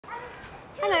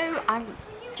Hello, I'm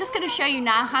just going to show you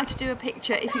now how to do a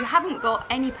picture if you haven't got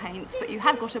any paints but you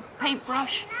have got a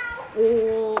paintbrush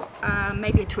or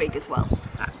maybe a twig as well.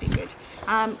 That'd be good.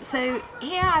 So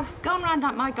here I've gone around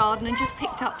my garden and just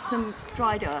picked up some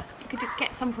dried earth. You could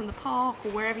get some from the park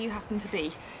or wherever you happen to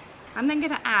be. I'm then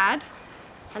going to add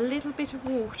a little bit of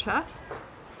water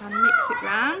and mix it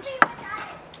round.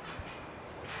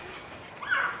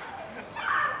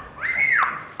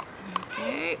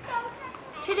 Okay.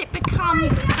 Till it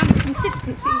becomes kind of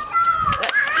consistency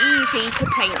that's easy to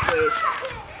paint with.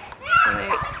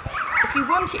 So if you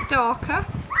want it darker,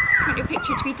 if you want your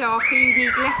picture to be darker, you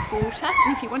need less water,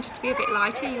 and if you want it to be a bit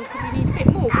lighter, you'll probably need a bit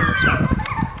more water.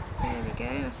 There we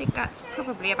go, I think that's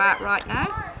probably about right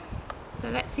now.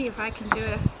 So let's see if I can do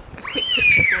a quick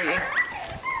picture for you.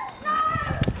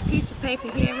 A piece of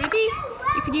paper here ready.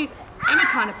 You can use any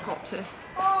kind of pot to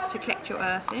collect your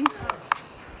earth in.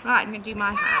 Right, I'm going to do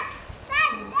my house.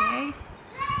 Okay.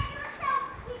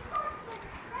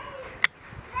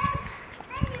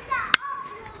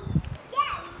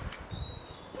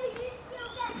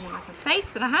 It's a bit more like a face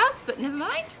than a house, but never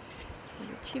mind.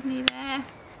 There's a chimney there. And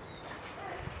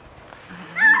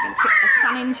I'm going to put the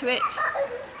sun into it.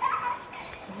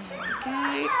 There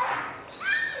we go.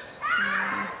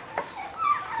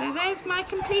 So there's my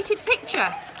completed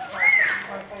picture.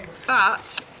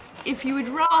 But if you would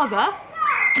rather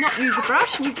not use a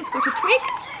brush and you've just got a twig,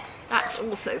 that's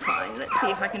also fine. Let's see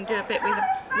if I can do a bit with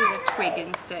a twig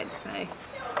instead. So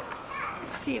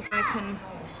let's see if I can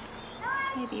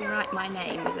maybe write my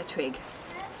name with a twig.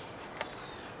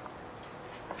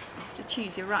 You have to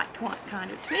choose your right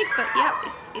kind of twig, but yep,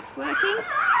 it's working.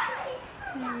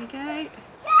 There we go.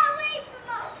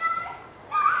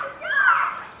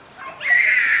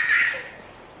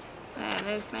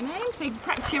 There's my name, so you can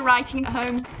practice your writing at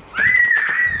home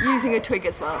using a twig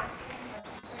as well.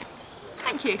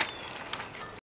 Thank you.